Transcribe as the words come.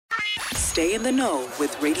Stay in the know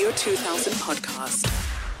with Radio 2000 podcast.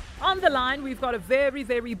 On the line, we've got a very,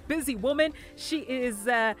 very busy woman. She is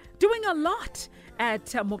doing a lot at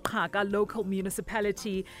Moqhaka Local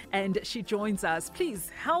Municipality, and she joins us. Please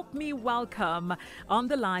help me welcome on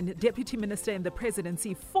the line Deputy Minister in the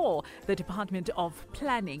Presidency for the Department of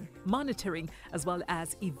Planning, Monitoring, as well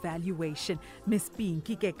as Evaluation, Miss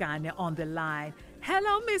Pinky Kekana on the line.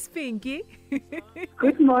 Hello, Miss Pinky.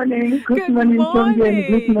 Good morning. Good morning, Zombie, and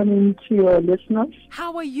good morning to your listeners.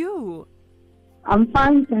 How are you? I'm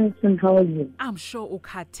fine, thanks, and how are you? I'm sure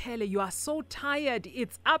Ukatele, you are so tired.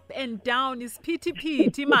 It's up and down. It's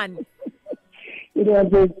pity, man. It was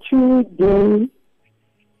a 2-day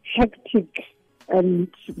hectic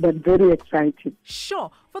but very exciting. Sure.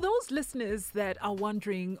 For those listeners that are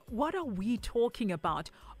wondering, what are we talking about?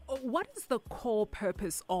 What is the core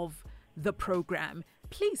purpose of the program?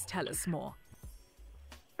 Please tell us more.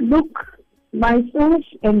 Look, myself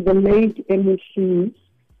and the late MEC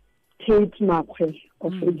Tate Makwe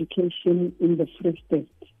of Education in the Free State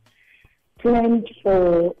planned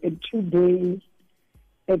for a 2-day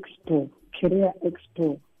expo, career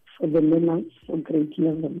expo for the learners for grade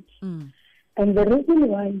 11. And the reason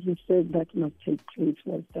why he said that must take place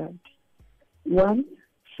was that, one,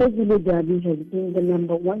 Fezile Dabi has been the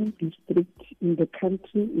number 1 district in the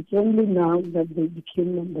country. It's only now that they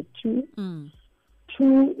became number 2.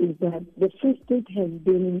 2 is that the Free State has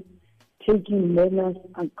been taking learners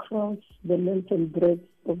across the length and breadth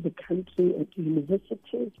of the country at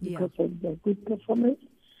universities because of their good performance.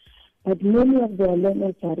 But many of their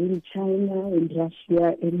learners are in China, in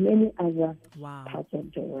Russia, and many other parts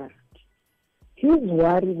of the world. His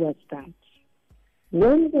worry was that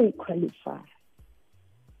when they qualify,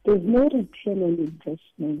 there's no return on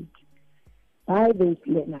investment by those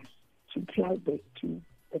learners to fly back to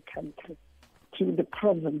the country, to the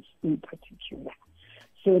province in particular.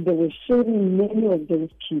 So they were sharing many of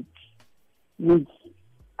those kids with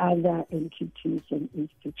other entities and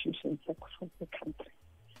institutions across the country.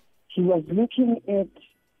 He was looking at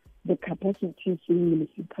the capacities in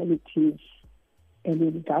municipalities and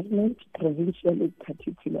in government, provincial in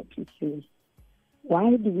particular, to say,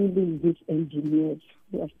 why do we need these engineers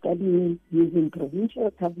who are studying using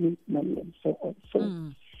provincial government money and so on?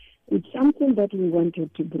 So it's something that we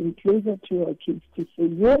wanted to bring closer to our kids to say,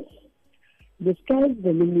 yes, the sky's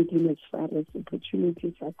the limit in as far as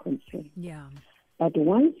opportunities are concerned. But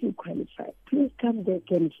once you qualify, please come back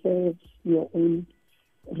and serve your own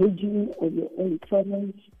region or your own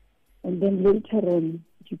province, and then later on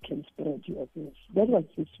you can spread your wings. That was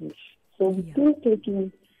his wish. So we're still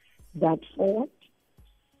taking that forward.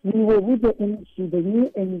 We were with the MEC, the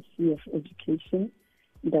new MEC of Education,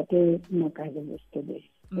 Date Makale yesterday.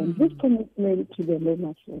 And his commitment to the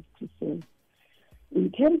learners was to say, in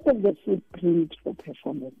terms of the footprint for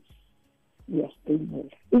performance, we are stable.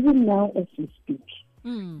 Even now as we speak,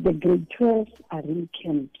 the grade 12s are in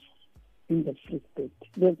camps in the Free State.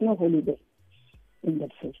 There's no holiday in the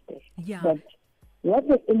Free State. But what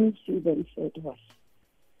the MEC then said was,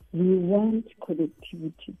 we want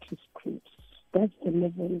connectivity to schools. That's the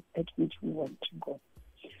level at which we want to go.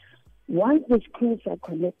 Once the schools are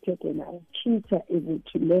connected and our kids are able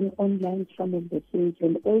to learn online some of the things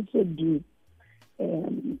and also do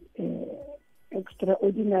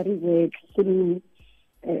extraordinary work through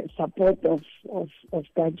support of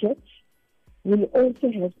budgets, we'll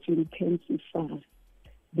also have to intensify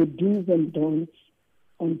the do's and don'ts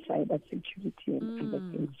on cyber security and other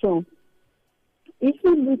things. So if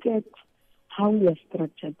we look at how we are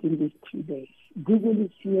structured in these 2 days, Google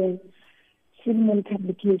is here, Film and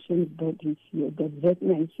Publications Board is here, the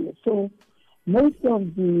VETNA is here. So most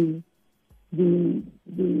of the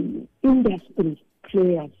industry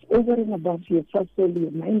players over and above your fossil,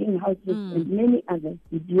 your mining houses, and many others,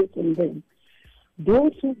 idiots and them,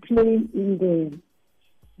 those who play in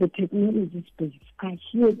the technology space are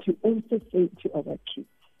here to also say to our kids,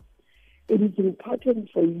 it is important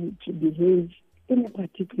for you to behave in a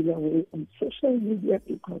particular way on social media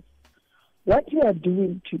because what you are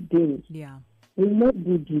doing today will not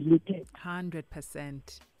be deleted.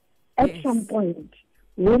 100%. At some point,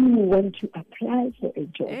 when you want to apply for a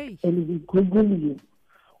job and we Google you,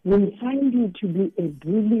 we'll find you to be a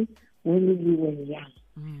bully when you were young.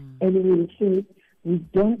 And we'll say, we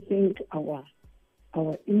don't think our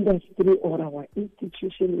industry or our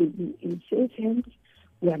institution will be in safe hands.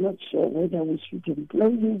 We are not sure whether we should employ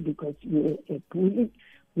you because you're a bully.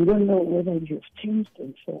 We don't know whether you've changed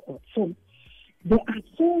and so on. So there are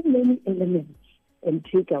so many elements and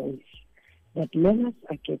takeaways that learners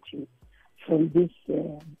are getting from this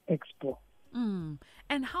expo.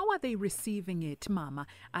 And how are they receiving it, Mama?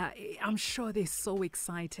 I'm sure they're so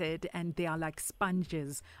excited and they are like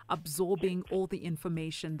sponges absorbing all the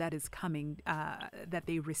information that is coming, that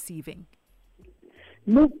they're receiving.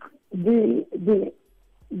 Look, the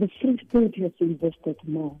Free State has invested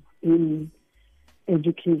more in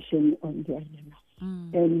education on their learners.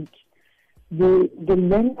 And the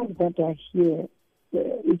learners that are here,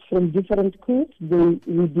 it's from different schools.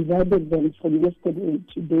 We divided them from yesterday and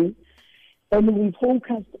today. And we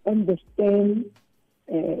focused on the STEM,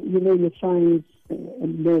 the science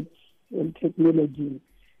and maths and technology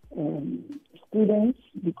students,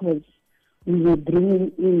 because we were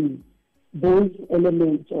bringing in those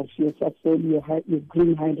elements of your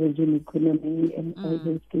green hydrogen economy and all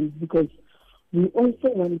those things, because we also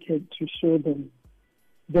wanted to show them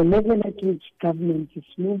the level at which government is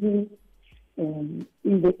moving in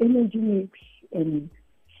the energy mix, and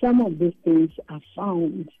some of these things are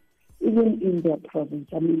found even in their province.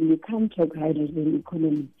 I mean, you can't talk hydrogen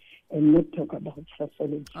economy and not talk about fossil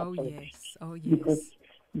fuels. Oh, yes. Because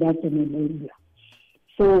that's an enabler.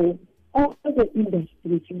 So all the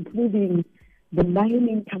industries, including the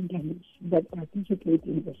mining companies that participate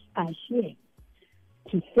in this, are here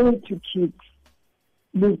to say to kids,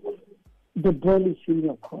 look, the ball is in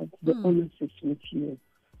your court, the onus is with you.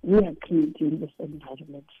 We are creating this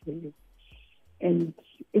environment for you. And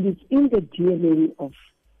it is in the DNA of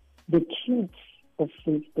the kids of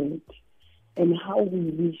Free State and how we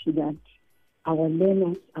wish that our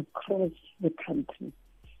learners across the country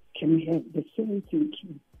can have the same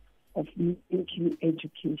thinking of making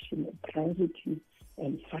education a priority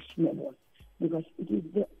and fashionable, because it is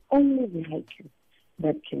the only vehicle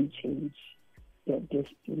that can change their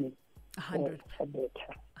destiny for better.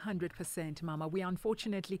 100%, Mama. We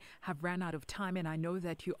unfortunately have ran out of time, and I know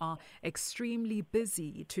that you are extremely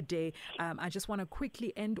busy today. I just want to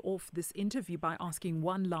quickly end off this interview by asking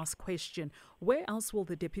one last question. Where else will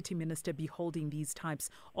the Deputy Minister be holding these types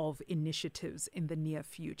of initiatives in the near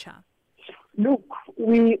future? Look,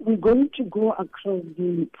 we're going to go across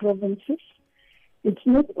the provinces. It's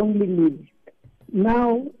not only me.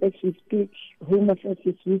 Now, as we speak, Home Affairs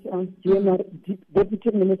is with us.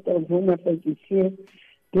 Deputy Minister of Home Affairs is here.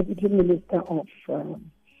 Deputy Minister of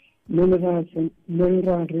Mineral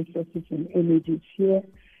Resources and Energy is here.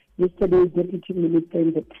 Yesterday, Deputy Minister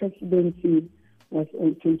in the Presidency was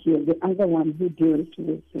also here. The other one who deals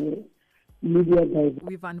with myriad.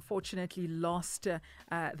 We've unfortunately lost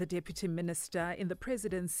the Deputy Minister in the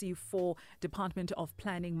Presidency for Department of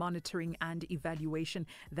Planning, Monitoring and Evaluation.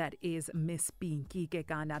 That is Miss Pinky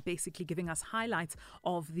Kekana, basically giving us highlights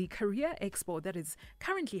of the Career Expo that is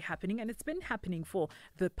currently happening, and it's been happening for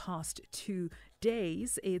the past 2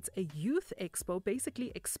 days. It's a youth expo,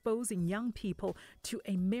 basically exposing young people to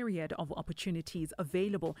a myriad of opportunities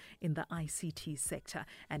available in the ICT sector.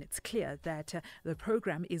 And it's clear that the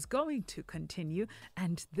program is going to continue,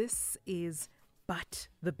 and this is but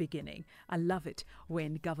the beginning. I love it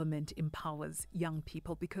when government empowers young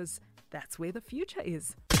people, because that's where the future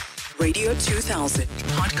is. Radio 2000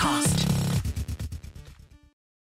 podcast.